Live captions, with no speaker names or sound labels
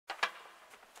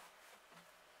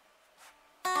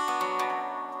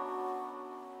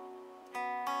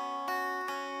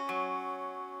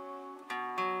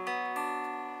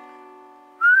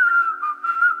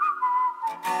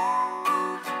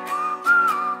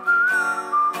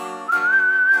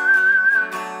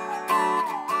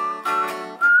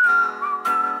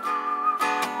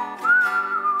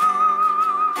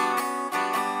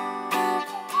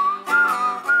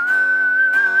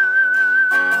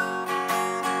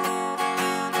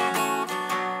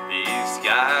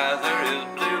skies are as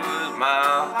blue as my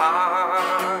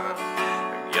heart.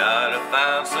 I gotta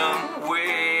find some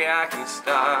way I can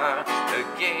start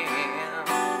again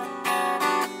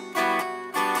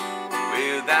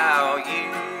without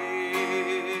you.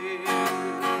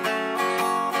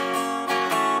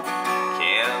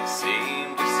 Can't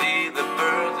seem to see the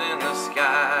birds in the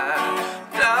sky,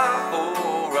 not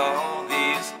for all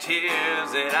these tears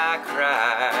that I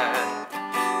cried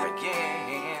again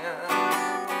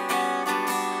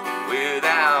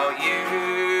without you.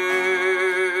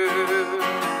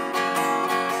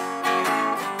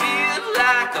 Feels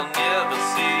like I'll never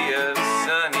see a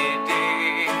sunny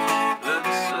day.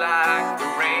 Looks like the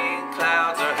rain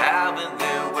clouds are having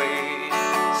their way.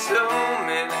 So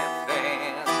many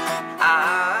things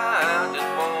I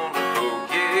just want to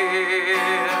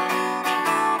forget.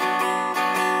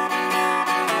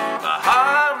 My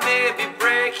heart may be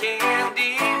breaking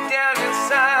deep down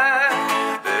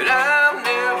inside, but I'm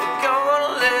never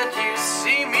gonna let you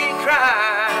see me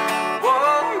cry.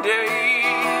 One day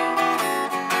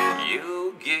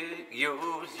you'll get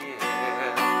yours, yeah.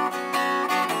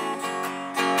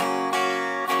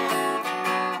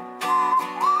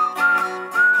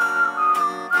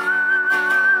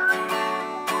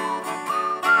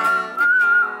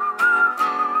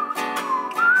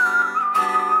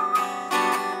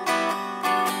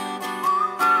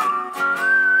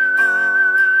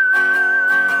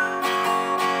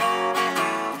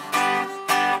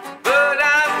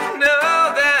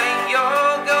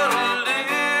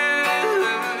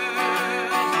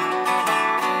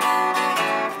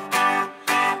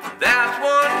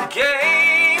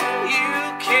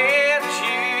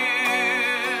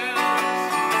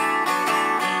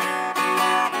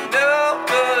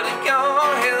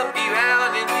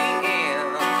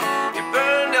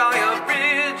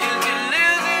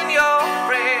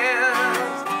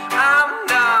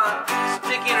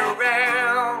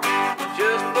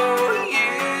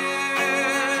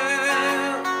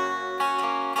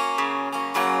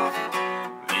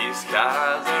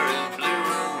 Skies are as blue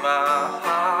as my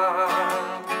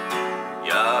heart.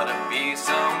 Gotta be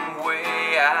some way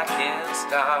I can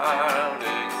start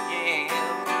again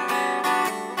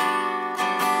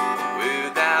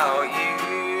without you.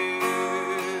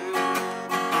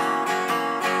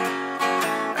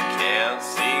 I can't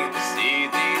seem to see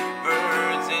these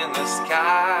birds in the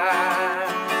sky,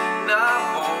 not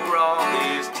for all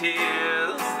these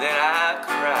tears that I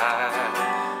cried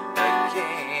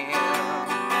again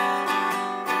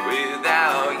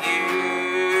without you.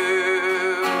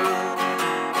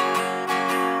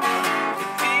 It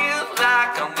feels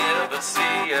like I'll never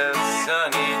see a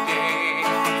sunny day.